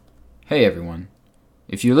Hey everyone.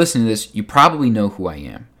 If you're listening to this, you probably know who I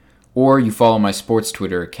am, or you follow my sports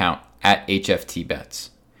Twitter account at HFT Bets.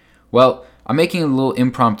 Well, I'm making a little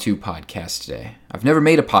impromptu podcast today. I've never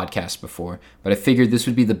made a podcast before, but I figured this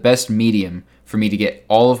would be the best medium for me to get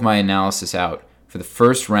all of my analysis out for the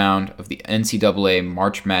first round of the NCAA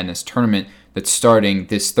March Madness Tournament that's starting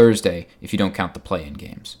this Thursday if you don't count the play-in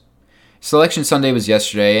games. Selection Sunday was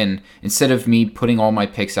yesterday, and instead of me putting all my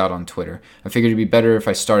picks out on Twitter, I figured it'd be better if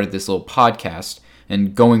I started this little podcast,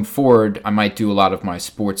 and going forward, I might do a lot of my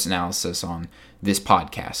sports analysis on this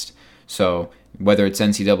podcast. So whether it's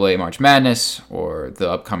NCAA March Madness, or the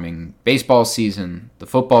upcoming baseball season, the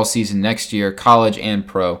football season next year, college and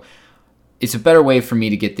pro, it's a better way for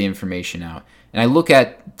me to get the information out. And I look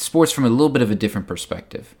at sports from a little bit of a different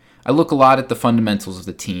perspective. I look a lot at the fundamentals of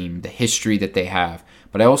the team, the history that they have,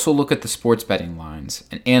 but I also look at the sports betting lines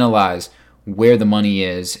and analyze where the money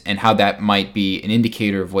is and how that might be an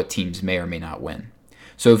indicator of what teams may or may not win.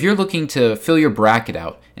 So if you're looking to fill your bracket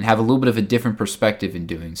out and have a little bit of a different perspective in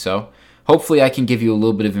doing so, hopefully I can give you a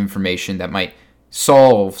little bit of information that might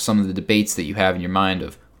solve some of the debates that you have in your mind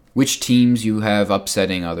of which teams you have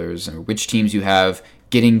upsetting others or which teams you have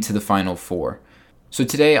getting to the Final Four. So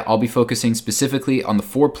today I'll be focusing specifically on the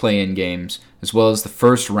 4 play-in games as well as the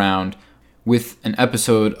first round with an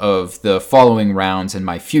episode of the following rounds and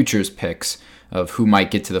my futures picks of who might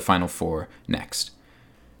get to the Final Four next.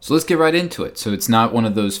 So let's get right into it. So it's not one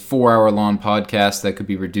of those 4-hour long podcasts that could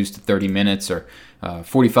be reduced to 30 minutes or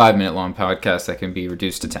 45-minute long podcasts that can be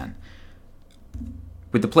reduced to 10.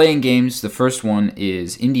 With the play-in games, the first one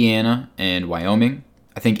is Indiana and Wyoming.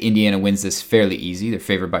 I think Indiana wins this fairly easy. They're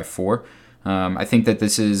favored by 4. I think that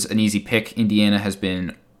this is an easy pick. Indiana has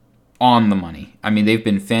been on the money. I mean, they've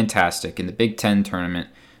been fantastic in the Big Ten tournament.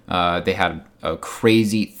 They had a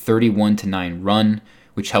crazy 31-9 run,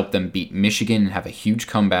 which helped them beat Michigan and have a huge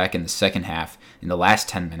comeback in the second half in the last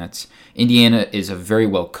 10 minutes. Indiana is a very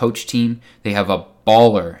well-coached team. They have a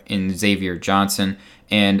baller in Xavier Johnson,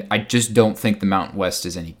 and I just don't think the Mountain West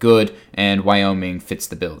is any good, and Wyoming fits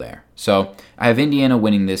the bill there. So I have Indiana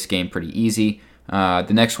winning this game pretty easy.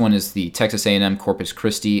 The next one is the Texas A&M Corpus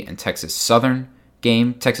Christi and Texas Southern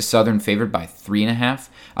game. Texas Southern favored by 3.5.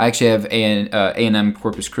 I actually have A&M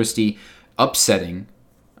Corpus Christi upsetting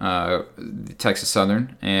Texas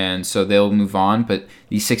Southern, and so they'll move on, but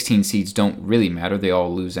these 16 seeds don't really matter. They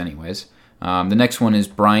all lose anyways. The next one is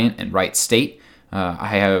Bryant and Wright State. I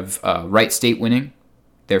have Wright State winning.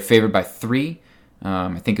 They're favored by 3.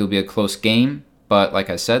 I think it'll be a close game, but like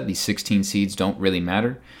I said, these 16 seeds don't really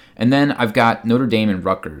matter. And then I've got Notre Dame and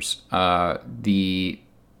Rutgers. The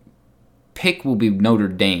pick will be Notre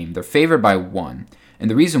Dame. They're favored by 1. And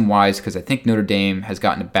the reason why is because I think Notre Dame has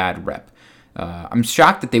gotten a bad rep. I'm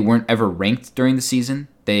shocked that they weren't ever ranked during the season.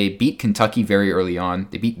 They beat Kentucky very early on.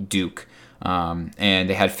 They beat Duke. And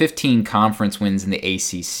they had 15 conference wins in the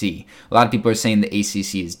ACC. A lot of people are saying the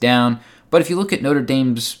ACC is down. But if you look at Notre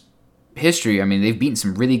Dame's history, I mean, they've beaten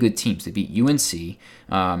some really good teams. They beat UNC.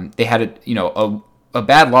 They had a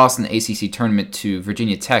bad loss in the ACC tournament to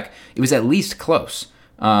Virginia Tech. It was at least close.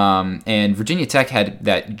 And Virginia Tech had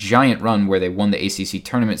that giant run where they won the ACC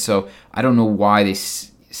tournament, so I don't know why they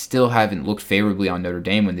still haven't looked favorably on Notre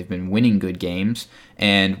Dame when they've been winning good games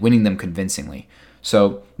and winning them convincingly.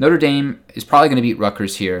 So Notre Dame is probably going to beat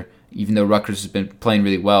Rutgers here, even though Rutgers has been playing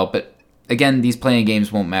really well. But again, these playing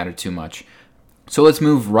games won't matter too much. So let's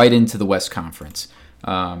move right into the West Conference.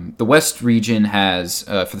 The West region has,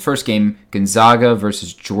 for the first game, Gonzaga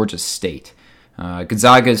versus Georgia State.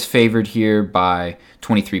 Gonzaga is favored here by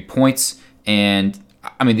 23 points, and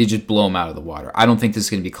I mean, they just blow them out of the water. I don't think this is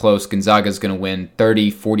going to be close. Gonzaga is going to win 30,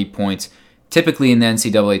 40 points. Typically in the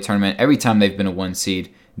NCAA tournament, every time they've been a 1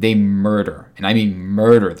 seed, they murder, and I mean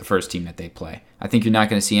murder, the first team that they play. I think you're not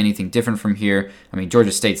going to see anything different from here. I mean,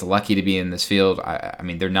 Georgia State's lucky to be in this field. I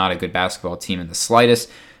mean, they're not a good basketball team in the slightest.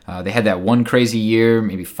 They had that one crazy year,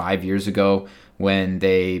 maybe 5 years ago, when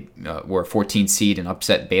they were a 14 seed and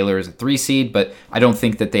upset Baylor as a 3 seed, but I don't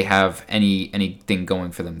think that they have anything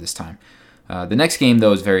going for them this time. The next game,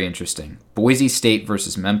 though, is very interesting. Boise State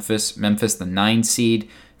versus Memphis. Memphis, the 9 seed,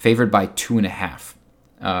 favored by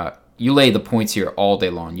 2.5. You lay the points here all day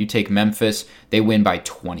long. You take Memphis, they win by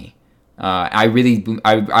 20. I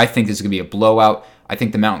think this is going to be a blowout. I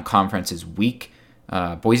think the Mountain Conference is weak.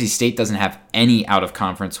 Boise State doesn't have any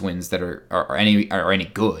out-of-conference wins that are any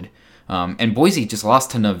good. And Boise just lost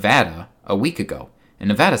to Nevada a week ago. And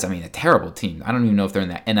Nevada's, a terrible team. I don't even know if they're in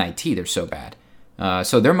that NIT. They're so bad.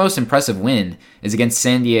 So their most impressive win is against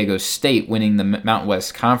San Diego State, winning the Mountain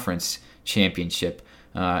West Conference Championship.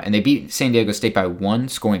 And they beat San Diego State by 1,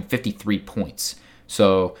 scoring 53 points.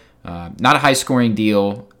 So not a high-scoring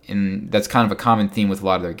deal and that's kind of a common theme with a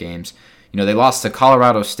lot of their games. They lost to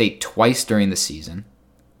Colorado State twice during the season.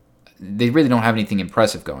 They really don't have anything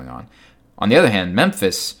impressive going on. On the other hand,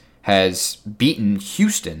 Memphis has beaten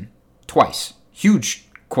Houston twice. Huge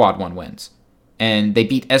quad one wins. And they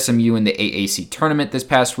beat SMU in the AAC tournament this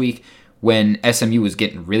past week when SMU was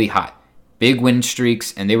getting really hot. Big win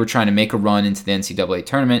streaks, and they were trying to make a run into the NCAA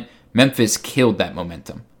tournament. Memphis killed that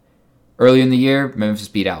momentum. Earlier in the year, Memphis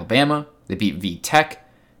beat Alabama. They beat VTech.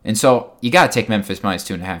 And so you got to take Memphis minus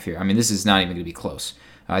 2.5 here. I mean, this is not even going to be close.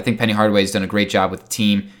 I think Penny Hardaway has done a great job with the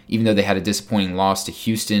team, even though they had a disappointing loss to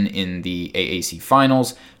Houston in the AAC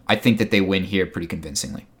finals. I think that they win here pretty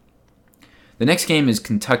convincingly. The next game is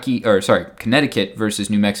Connecticut versus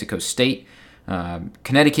New Mexico State.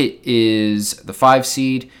 Connecticut is the 5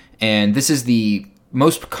 seed, and this is the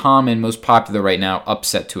most common, most popular right now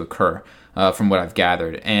upset to occur from what I've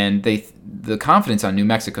gathered. And the confidence on New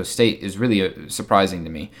Mexico State is really surprising to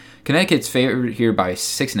me. Connecticut's favored here by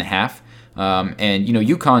 6.5. And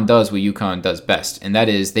UConn does what UConn does best, and that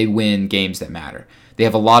is they win games that matter. They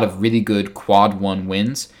have a lot of really good quad one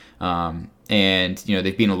wins, and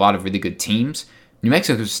they've beaten a lot of really good teams. New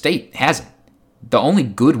Mexico State hasn't. The only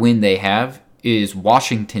good win they have is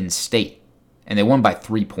Washington State, and they won by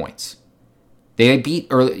 3 points. They beat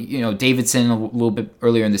Davidson a little bit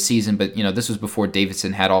earlier in the season, but this was before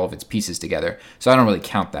Davidson had all of its pieces together, so I don't really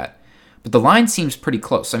count that. But the line seems pretty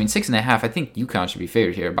close. I mean, 6.5, I think UConn should be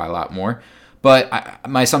favored here by a lot more. But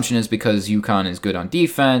my assumption is because UConn is good on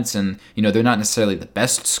defense and, they're not necessarily the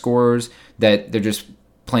best scorers, that they're just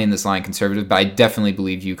playing this line conservative. But I definitely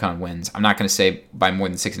believe UConn wins. I'm not going to say by more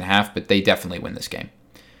than 6.5, but they definitely win this game.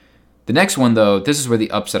 The next one, though, this is where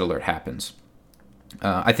the upset alert happens.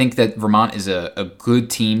 I think that Vermont is a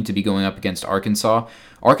good team to be going up against Arkansas.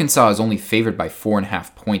 Arkansas is only favored by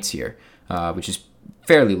 4.5 points here, which is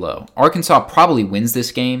fairly low. Arkansas probably wins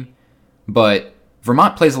this game, but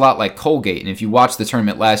Vermont plays a lot like Colgate, and if you watched the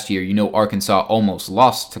tournament last year, Arkansas almost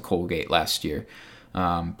lost to Colgate last year.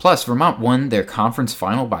 Plus, Vermont won their conference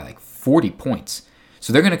final by like 40 points.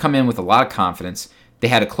 So they're going to come in with a lot of confidence. They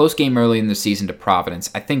had a close game early in the season to Providence.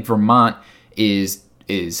 I think Vermont is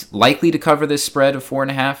likely to cover this spread of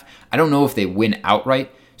 4.5. I don't know if they win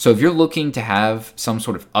outright. So if you're looking to have some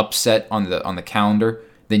sort of upset on the calendar,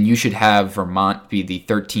 then you should have Vermont be the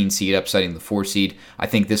 13 seed upsetting the 4 seed. I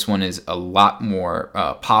think this one is a lot more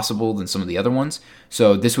possible than some of the other ones.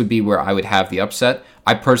 So this would be where I would have the upset.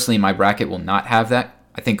 I personally, in my bracket, will not have that.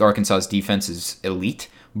 I think Arkansas's defense is elite,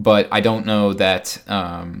 but I don't know that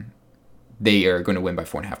they are going to win by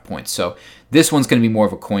 4.5 points. So this one's going to be more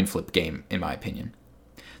of a coin flip game, in my opinion.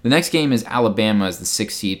 The next game is Alabama as the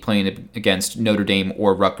 6th seed playing against Notre Dame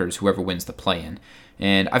or Rutgers, whoever wins the play-in.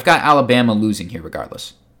 And I've got Alabama losing here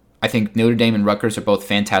regardless. I think Notre Dame and Rutgers are both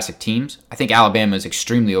fantastic teams. I think Alabama is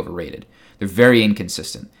extremely overrated. They're very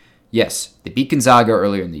inconsistent. Yes, they beat Gonzaga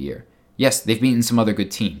earlier in the year. Yes, they've beaten some other good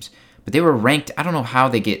teams. But they were ranked, I don't know how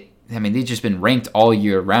they've just been ranked all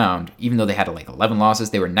year round, even though they had like 11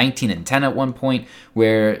 losses. They were 19-10 at one point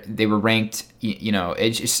where they were ranked,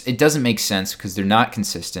 it doesn't make sense because they're not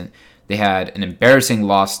consistent. They had an embarrassing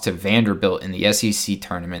loss to Vanderbilt in the SEC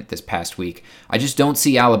tournament this past week. I just don't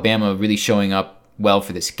see Alabama really showing up well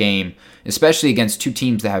for this game, especially against two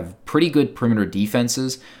teams that have pretty good perimeter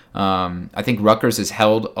defenses. I think Rutgers has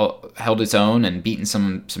held its own and beaten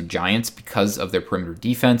some giants because of their perimeter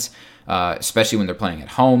defense, especially when they're playing at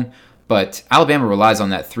home. But Alabama relies on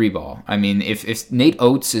that 3 ball. I mean, if Nate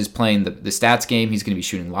Oates is playing the stats game, he's going to be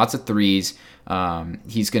shooting lots of threes.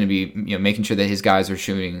 He's going to be making sure that his guys are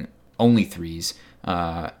shooting only threes,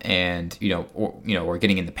 or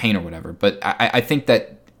getting in the paint or whatever. But I think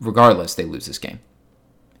that regardless, they lose this game.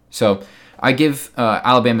 So I give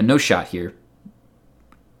Alabama no shot here.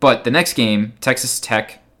 But the next game, Texas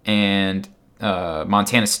Tech and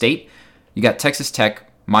Montana State, you got Texas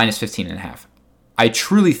Tech minus 15.5. I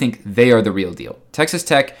truly think they are the real deal. Texas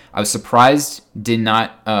Tech, I was surprised, did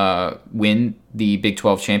not win the Big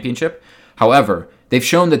 12 championship. However, they've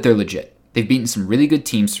shown that they're legit. They've beaten some really good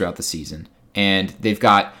teams throughout the season, and they've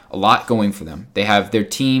got a lot going for them. Their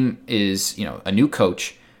team is a new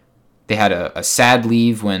coach. They had a sad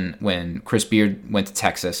leave when Chris Beard went to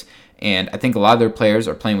Texas, and I think a lot of their players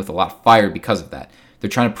are playing with a lot of fire because of that. They're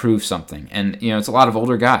trying to prove something, and it's a lot of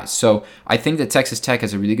older guys. So I think that Texas Tech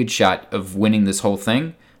has a really good shot of winning this whole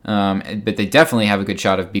thing, but they definitely have a good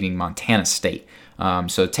shot of beating Montana State.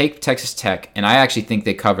 So take Texas Tech, and I actually think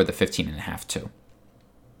they cover the 15.5 too.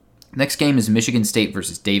 Next game is Michigan State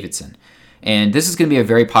versus Davidson. And this is going to be a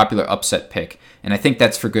very popular upset pick, and I think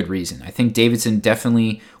that's for good reason. I think Davidson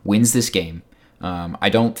definitely wins this game. I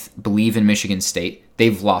don't believe in Michigan State.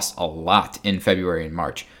 They've lost a lot in February and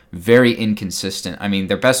March. very inconsistent. I mean,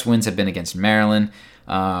 their best wins have been against Maryland.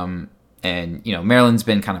 And, Maryland's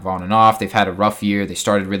been kind of on and off. They've had a rough year. They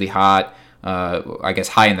started really hot, I guess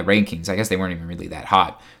high in the rankings. I guess they weren't even really that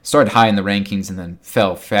hot. Started high in the rankings and then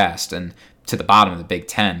fell fast and to the bottom of the Big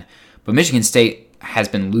Ten. But Michigan State has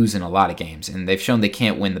been losing a lot of games, and they've shown they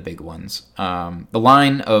can't win the big ones. The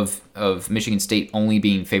line of Michigan State only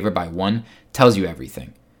being favored by 1 tells you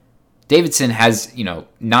everything. Davidson has,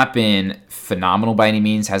 not been phenomenal by any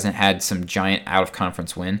means, hasn't had some giant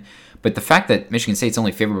out-of-conference win. But the fact that Michigan State's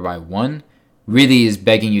only favored by 1 really is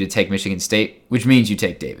begging you to take Michigan State, which means you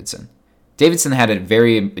take Davidson. Davidson had a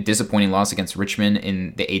very disappointing loss against Richmond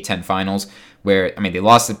in the A-10 finals, where, they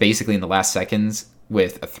lost it basically in the last seconds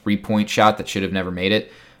with a 3-point shot that should have never made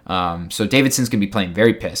it. So Davidson's going to be playing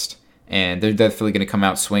very pissed, and they're definitely going to come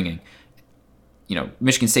out swinging.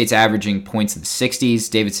 Michigan State's averaging points in the 60s.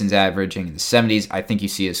 Davidson's averaging in the 70s. I think you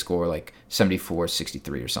see a score like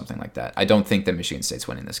 74-63 or something like that. I don't think that Michigan State's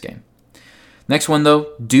winning this game. Next one,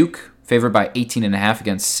 though, Duke, favored by 18.5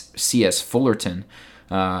 against CS Fullerton.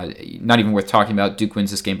 Not even worth talking about. Duke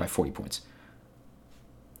wins this game by 40 points.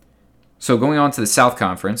 So going on to the South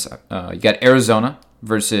Conference, you got Arizona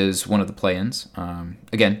versus one of the play-ins.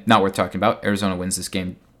 Again, not worth talking about. Arizona wins this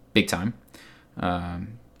game big time.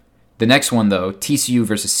 The next one, though, TCU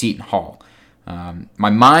versus Seton Hall. My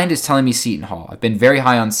mind is telling me Seton Hall. I've been very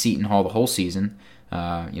high on Seton Hall the whole season.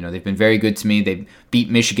 They've been very good to me. They beat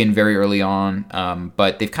Michigan very early on,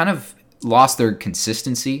 but they've kind of lost their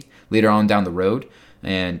consistency later on down the road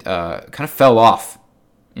and kind of fell off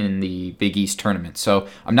in the Big East tournament. So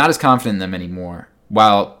I'm not as confident in them anymore.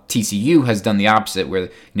 While TCU has done the opposite, where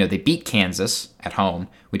they beat Kansas at home,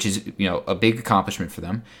 which is a big accomplishment for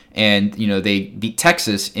them, and they beat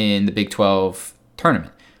Texas in the Big 12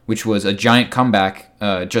 tournament, which was a giant comeback,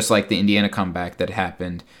 just like the Indiana comeback that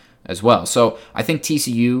happened as well. So I think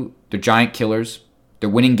TCU, they're giant killers. They're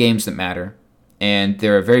winning games that matter, and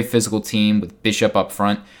they're a very physical team with Bishop up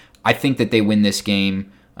front. I think that they win this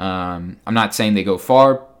game. I'm not saying they go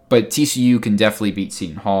far, but TCU can definitely beat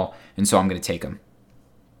Seton Hall, and so I'm going to take them.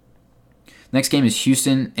 Next game is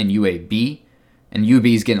Houston and UAB, and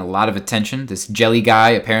UAB is getting a lot of attention. This Jelly guy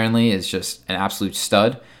apparently is just an absolute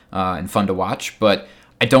stud and fun to watch, but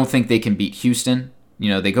I don't think they can beat Houston.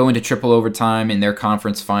 They go into triple overtime in their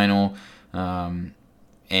conference final and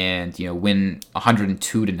win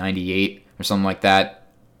 102-98 or something like that.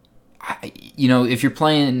 If you're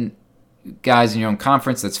playing guys in your own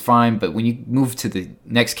conference, that's fine, but when you move to the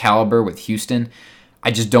next caliber with Houston, I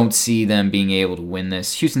just don't see them being able to win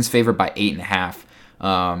this. Houston's favored by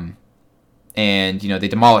 8.5. And, they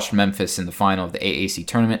demolished Memphis in the final of the AAC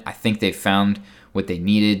tournament. I think they've found what they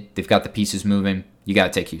needed. They've got the pieces moving. You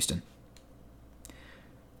got to take Houston.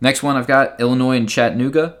 Next one, I've got Illinois and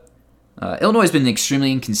Chattanooga. Illinois has been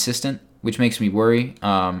extremely inconsistent, which makes me worry.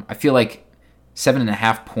 I feel like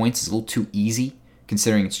 7.5 points is a little too easy,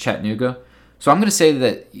 considering it's Chattanooga. So I'm going to say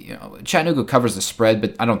that Chattanooga covers the spread,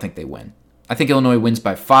 but I don't think they win. I think Illinois wins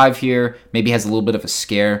by 5 here, maybe has a little bit of a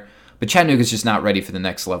scare, but Chattanooga's just not ready for the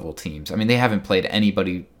next level teams. They haven't played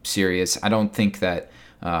anybody serious. I don't think that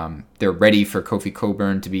they're ready for Kofi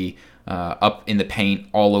Cockburn to be up in the paint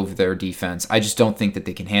all over their defense. I just don't think that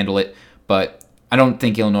they can handle it, but I don't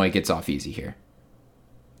think Illinois gets off easy here.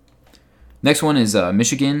 Next one is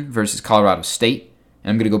Michigan versus Colorado State, and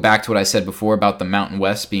I'm going to go back to what I said before about the Mountain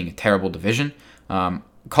West being a terrible division.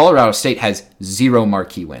 Colorado State has 0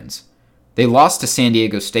 marquee wins. They lost to San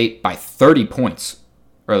Diego State by 30 points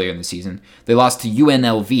earlier in the season. They lost to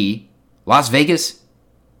UNLV, Las Vegas,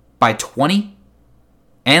 by 20,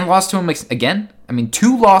 and lost to them again.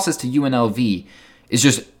 2 losses to UNLV is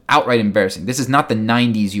just outright embarrassing. This is not the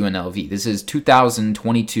 90s UNLV. This is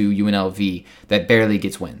 2022 UNLV that barely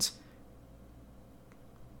gets wins.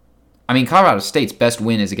 Colorado State's best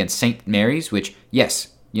win is against St. Mary's, which,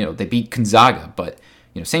 yes, they beat Gonzaga, but,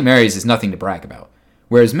 St. Mary's is nothing to brag about.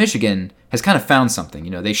 Whereas Michigan has kind of found something.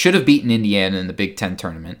 They should have beaten Indiana in the Big Ten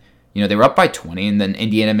tournament. They were up by 20, and then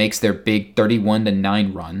Indiana makes their big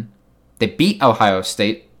 31-9 run. They beat Ohio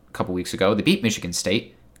State a couple weeks ago. They beat Michigan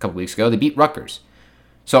State a couple weeks ago. They beat Rutgers.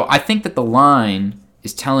 So I think that the line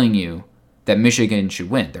is telling you that Michigan should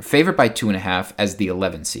win. They're favored by 2.5 as the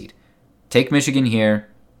 11 seed. Take Michigan here.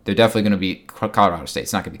 They're definitely going to beat Colorado State.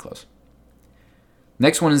 It's not going to be close.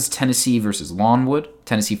 Next one is Tennessee versus Longwood.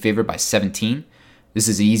 Tennessee favored by 17. This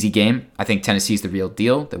is an easy game. I think Tennessee's the real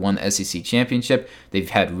deal. They won the SEC championship. They've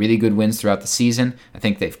had really good wins throughout the season. I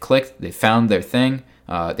think they've clicked. They've found their thing.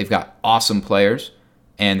 They've got awesome players.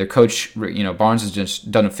 And their coach, Barnes, has just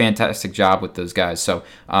done a fantastic job with those guys. So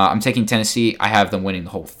I'm taking Tennessee. I have them winning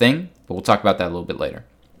the whole thing. But we'll talk about that a little bit later.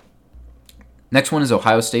 Next one is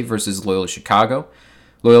Ohio State versus Loyola Chicago.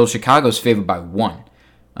 Loyola Chicago is favored by 1.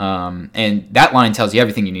 And that line tells you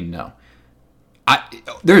everything you need to know.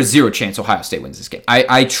 There is zero chance Ohio State wins this game.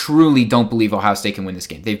 I truly don't believe Ohio State can win this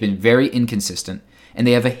game. They've been very inconsistent, and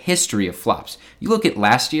they have a history of flops. You look at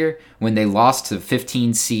last year when they lost to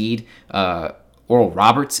 15 seed Oral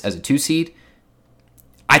Roberts as a 2 seed.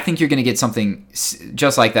 I think you're going to get something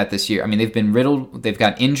just like that this year. I mean, they've been riddled. They've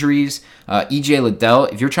got injuries. E.J. Liddell,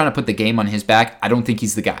 if you're trying to put the game on his back, I don't think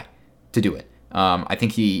he's the guy to do it. I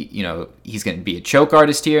think he's going to be a choke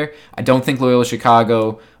artist here. I don't think Loyola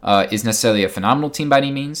Chicago is necessarily a phenomenal team by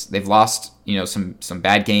any means. They've lost some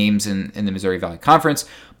bad games in the Missouri Valley Conference,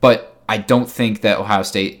 but I don't think that Ohio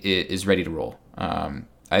State is ready to roll.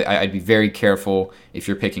 I'd be very careful if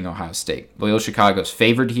you're picking Ohio State. Loyola Chicago is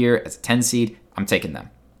favored here as a 10 seed. I'm taking them.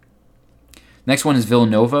 Next one is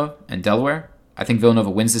Villanova and Delaware. I think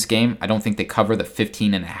Villanova wins this game. I don't think they cover the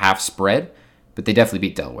 15.5 spread, but they definitely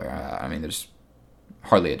beat Delaware. I mean, there's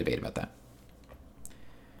hardly a debate about that.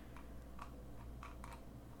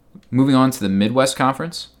 Moving on to the Midwest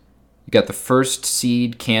Conference. You got the first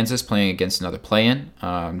seed Kansas playing against another play-in.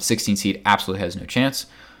 16 seed absolutely has no chance.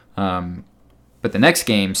 But the next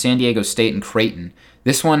game, San Diego State and Creighton,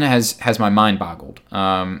 this one has my mind boggled.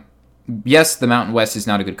 Yes, the Mountain West is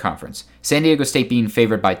not a good conference. San Diego State being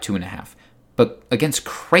favored by 2.5. But against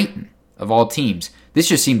Creighton, of all teams, this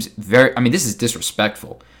just seems this is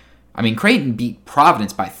disrespectful. I mean, Creighton beat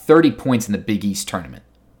Providence by 30 points in the Big East tournament.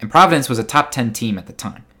 And Providence was a top 10 team at the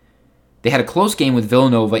time. They had a close game with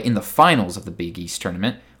Villanova in the finals of the Big East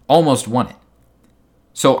tournament, almost won it.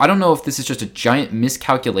 So I don't know if this is just a giant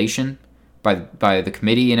miscalculation by the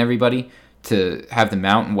committee and everybody to have the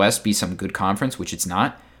Mountain West be some good conference, which it's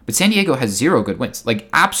not. But San Diego has 0 good wins, like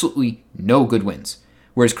absolutely no good wins,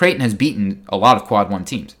 whereas Creighton has beaten a lot of Quad 1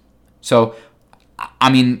 teams. So, I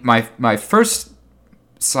mean, my first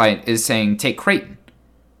side is saying take Creighton.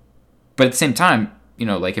 But at the same time,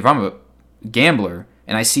 like if I'm a gambler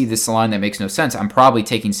and I see this line that makes no sense, I'm probably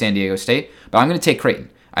taking San Diego State, but I'm going to take Creighton.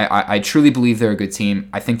 I truly believe they're a good team.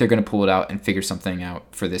 I think they're going to pull it out and figure something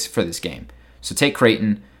out for this game. So take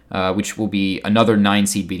Creighton, which will be another 9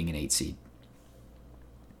 seed beating an 8 seed.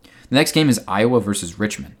 The next game is Iowa versus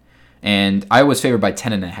Richmond, and Iowa's favored by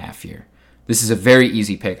 10.5 here. This is a very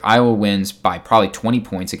easy pick. Iowa wins by probably 20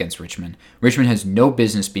 points against Richmond. Richmond has no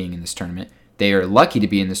business being in this tournament. They are lucky to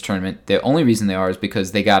be in this tournament. The only reason they are is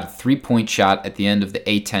because they got a 3-point shot at the end of the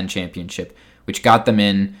A10 championship, which got them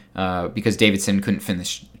in because Davidson couldn't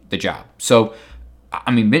finish the job. So,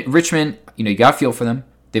 I mean, Richmond, you got to feel for them.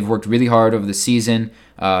 They've worked really hard over the season.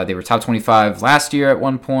 They were top 25 last year at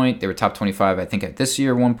one point. They were top 25, I think, at this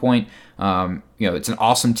year at one point. It's an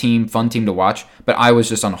awesome team, fun team to watch, but Iowa's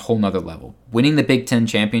just on a whole nother level. Winning the Big Ten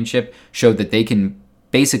championship showed that they can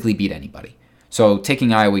basically beat anybody. So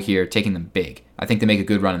taking Iowa here, taking them big. I think they make a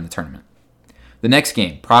good run in the tournament. The next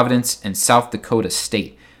game, Providence and South Dakota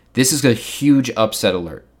State. This is a huge upset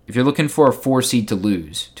alert. If you're looking for a 4 seed to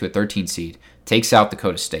lose to a 13 seed, take South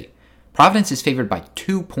Dakota State. Providence is favored by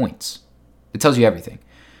 2 points. It tells you everything.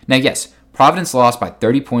 Now, yes, Providence lost by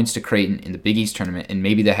 30 points to Creighton in the Big East tournament, and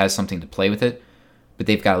maybe that has something to play with it. But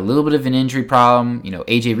they've got a little bit of an injury problem.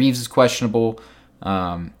 AJ Reeves is questionable.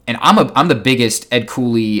 And I'm the biggest Ed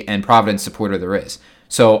Cooley and Providence supporter there is.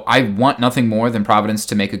 So I want nothing more than Providence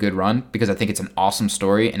to make a good run because I think it's an awesome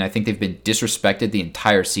story, and I think they've been disrespected the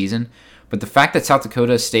entire season. But the fact that South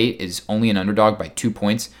Dakota State is only an underdog by 2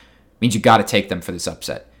 points means you got to take them for this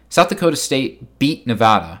upset. South Dakota State beat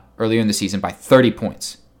Nevada earlier in the season by 30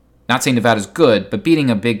 points. Not saying Nevada's good, but beating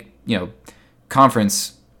a big,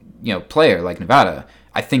 conference, player like Nevada,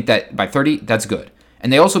 I think that by 30, that's good.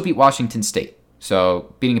 And they also beat Washington State.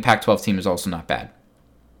 So beating a Pac-12 team is also not bad.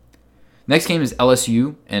 Next game is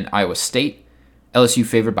LSU and Iowa State. LSU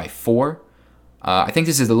favored by 4. I think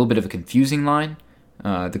this is a little bit of a confusing line.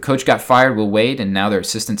 The coach got fired, Will Wade, and now their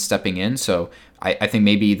assistant's stepping in. So I think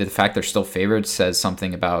maybe the fact they're still favored says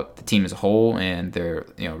something about the team as a whole and their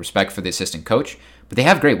respect for the assistant coach. But they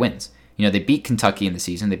have great wins. They beat Kentucky in the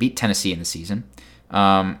season. They beat Tennessee in the season.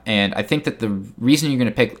 And I think that the reason you're going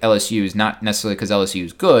to pick LSU is not necessarily because LSU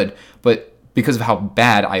is good, but because of how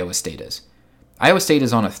bad Iowa State is. Iowa State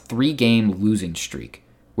is on a 3-game losing streak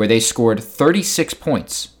where they scored 36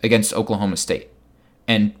 points against Oklahoma State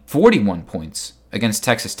and 41 points against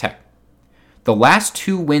Texas Tech. The last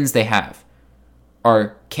 2 wins they have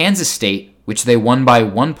are Kansas State, which they won by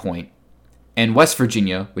 1 point, and West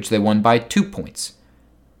Virginia, which they won by 2 points.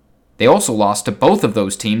 They also lost to both of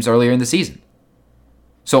those teams earlier in the season.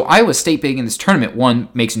 So Iowa State being in this tournament, 1,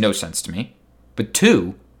 makes no sense to me. But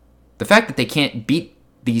 2, the fact that they can't beat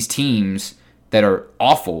these teams that are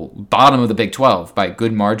awful, bottom of the Big 12 by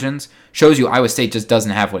good margins, shows you Iowa State just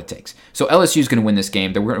doesn't have what it takes. So LSU is going to win this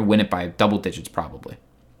game. They're going to win it by double digits probably.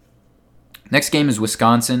 Next game is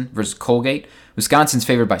Wisconsin versus Colgate. Wisconsin's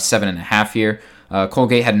favored by 7.5 here.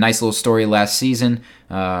 Colgate had a nice little story last season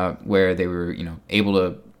where they were, able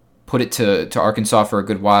to put it to Arkansas for a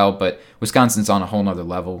good while, but Wisconsin's on a whole nother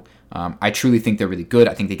level. I truly think they're really good.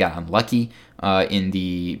 I think they got unlucky in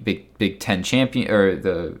the Big Ten champion or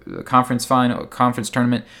the conference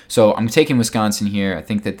tournament. So I'm taking Wisconsin here. I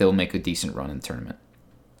think that they'll make a decent run in the tournament.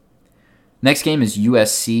 Next game is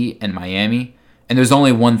USC and Miami, and there's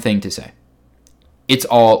only one thing to say. It's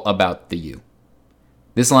all about the U.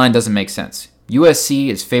 This line doesn't make sense. USC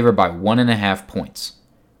is favored by 1.5 points.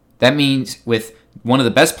 That means with one of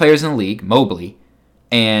the best players in the league, Mobley,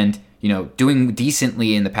 and doing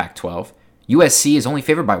decently in the Pac-12, USC is only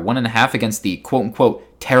favored by 1.5 against the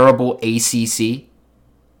quote-unquote terrible ACC.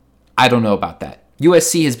 I don't know about that.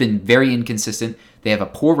 USC has been very inconsistent. They have a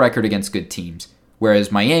poor record against good teams,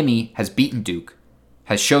 whereas Miami has beaten Duke,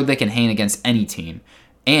 has showed they can hang against any team,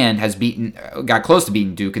 and got close to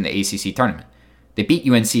beating Duke in the ACC tournament. They beat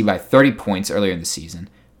UNC by 30 points earlier in the season.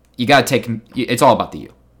 You got to take, it's all about the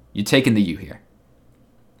U. You're taking the U here.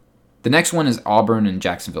 The next one is Auburn and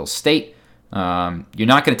Jacksonville State. You're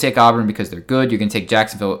not going to take Auburn because they're good. You're going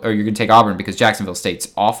to take Auburn because Jacksonville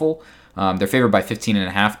State's awful. They're favored by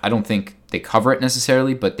 15.5. I don't think they cover it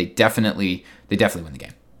necessarily, but they definitely win the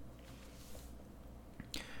game.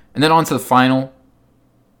 And then on to the final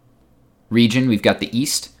region, we've got the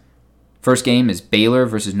East. First game is Baylor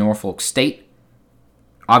versus Norfolk State.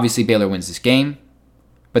 Obviously, Baylor wins this game,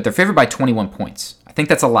 but they're favored by 21 points. I think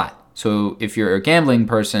that's a lot. So if you're a gambling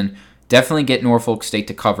person, definitely get Norfolk State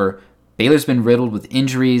to cover. Baylor's been riddled with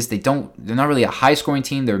injuries. They're not really a high-scoring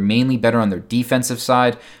team. They're mainly better on their defensive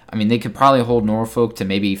side. I mean, they could probably hold Norfolk to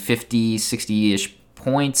maybe 50, 60-ish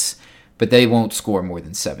points, but they won't score more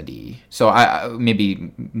than 70. So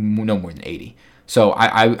maybe no more than 80. So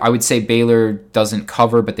I would say Baylor doesn't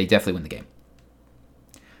cover, but they definitely win the game.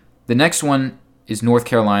 The next one is North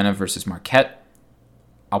Carolina versus Marquette.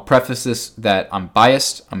 I'll preface this that I'm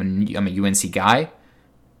biased. I'm a UNC guy,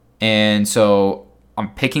 and so I'm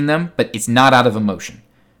picking them, but it's not out of emotion.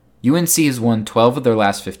 UNC has won 12 of their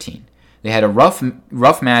last 15. They had a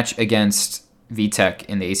rough match against VTech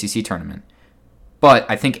in the ACC tournament, but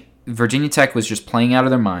I think Virginia Tech was just playing out of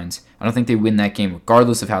their minds. I don't think they win that game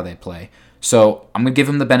regardless of how they play. So I'm going to give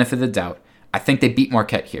them the benefit of the doubt. I think they beat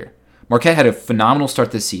Marquette here. Marquette had a phenomenal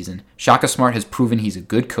start this season. Shaka Smart has proven he's a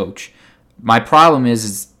good coach. My problem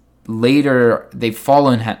is later they've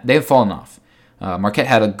fallen off. Marquette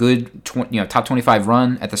had a good top 25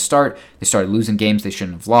 run at the start. They started losing games they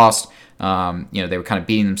shouldn't have lost. They were kind of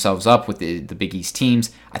beating themselves up with the Big East teams.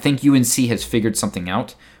 I think UNC has figured something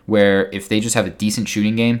out where if they just have a decent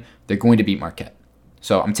shooting game, they're going to beat Marquette.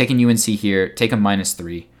 So I'm taking UNC here. Take them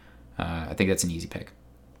 -3. I think that's an easy pick.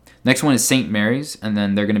 Next one is St. Mary's, and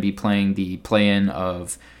then they're going to be playing the play-in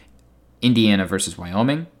of Indiana versus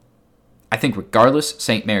Wyoming. I think regardless,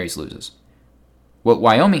 St. Mary's loses. What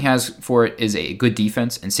Wyoming has for it is a good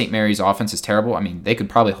defense, and St. Mary's offense is terrible. I mean, they could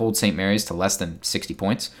probably hold St. Mary's to less than 60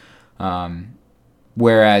 points,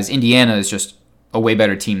 whereas Indiana is just a way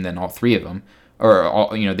better team than all three of them, or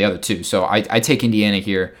the other two. So I take Indiana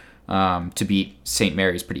here to beat St.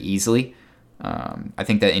 Mary's pretty easily. I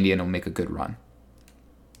think that Indiana will make a good run.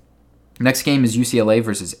 Next game is UCLA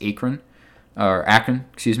versus Akron,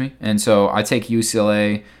 and so I take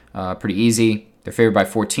UCLA pretty easy. They're favored by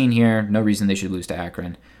 14 here. No reason they should lose to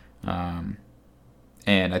Akron. And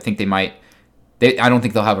I think I don't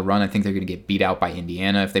think they'll have a run. I think they're going to get beat out by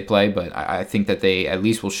Indiana if they play, but I think that they at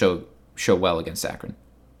least will show well against Akron.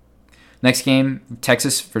 Next game,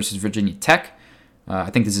 Texas versus Virginia Tech.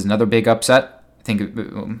 I think this is another big upset.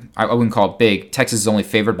 I wouldn't call it big. Texas is only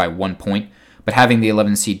favored by 1 point, but having the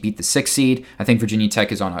 11th seed beat the 6th seed, I think Virginia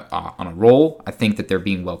Tech is on a roll. I think that they're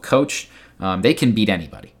being well coached. They can beat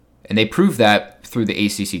anybody, and they proved that through the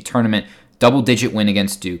ACC tournament. Double-digit win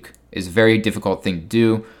against Duke is a very difficult thing to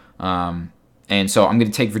do, and so I'm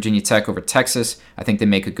going to take Virginia Tech over Texas. I think they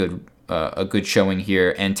make a good showing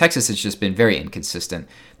here, and Texas has just been very inconsistent.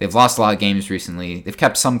 They've lost a lot of games recently. They've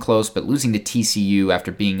kept some close, but losing to TCU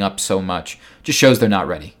after being up so much just shows they're not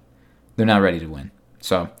ready. They're not ready to win.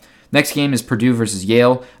 So next game is Purdue versus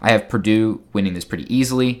Yale. I have Purdue winning this pretty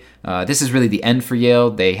easily. This is really the end for Yale.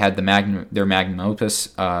 They had their magnum opus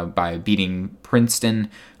by beating Princeton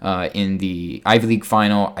in the Ivy League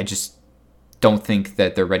final. I just don't think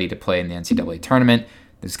that they're ready to play in the NCAA tournament.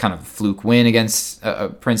 This is kind of a fluke win against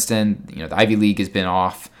Princeton. The Ivy League has been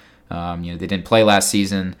off. They didn't play last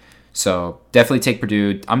season. So definitely take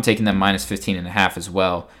Purdue. I'm taking them minus 15.5 as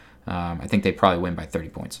well. I think they probably win by 30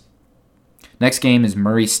 points. Next game is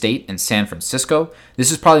Murray State and San Francisco.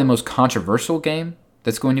 This is probably the most controversial game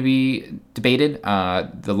that's going to be debated.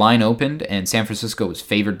 The line opened and San Francisco was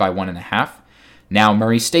favored by 1.5. Now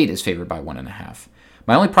Murray State is favored by 1.5.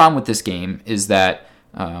 My only problem with this game is that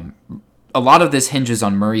a lot of this hinges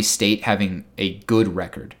on Murray State having a good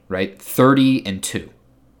record, right? 30-2.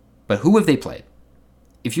 But who have they played?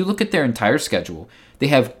 If you look at their entire schedule, they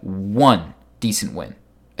have one decent win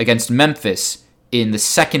against Memphis in the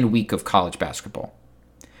second week of college basketball.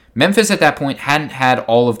 Memphis at that point hadn't had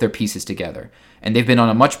all of their pieces together, and they've been on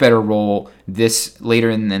a much better roll this later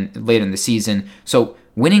in the season. So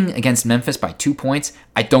winning against Memphis by 2 points,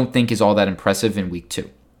 I don't think is all that impressive in week 2.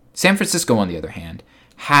 San Francisco, on the other hand,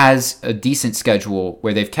 has a decent schedule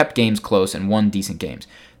where they've kept games close and won decent games.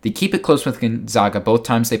 They keep it close with Gonzaga both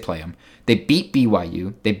times they play them. They beat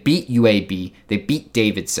BYU, they beat UAB, they beat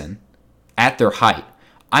Davidson at their height.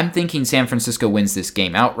 I'm thinking San Francisco wins this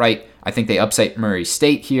game outright. I think they upset Murray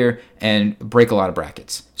State here and break a lot of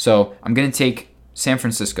brackets. So I'm going to take San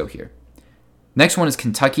Francisco here. Next one is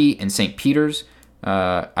Kentucky and St. Peter's.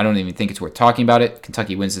 I don't even think it's worth talking about it.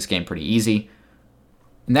 Kentucky wins this game pretty easy.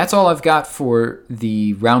 And that's all I've got for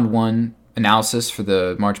the round 1 analysis for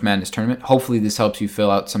the March Madness Tournament. Hopefully this helps you fill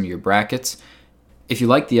out some of your brackets. If you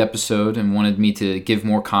liked the episode and wanted me to give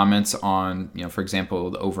more comments on, for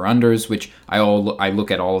example, the over-unders, which I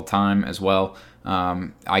look at all the time as well,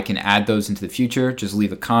 I can add those into the future. Just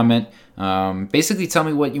leave a comment. Basically tell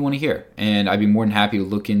me what you want to hear, and I'd be more than happy to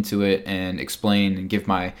look into it and explain and give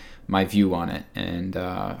my view on it. And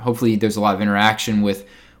hopefully there's a lot of interaction with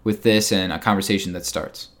this and a conversation that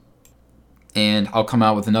starts. And I'll come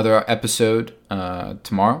out with another episode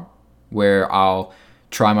tomorrow where I'll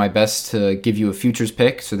try my best to give you a futures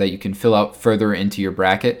pick so that you can fill out further into your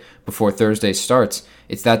bracket before Thursday starts.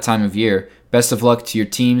 It's that time of year. Best of luck to your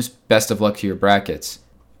teams. Best of luck to your brackets.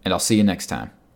 And I'll see you next time.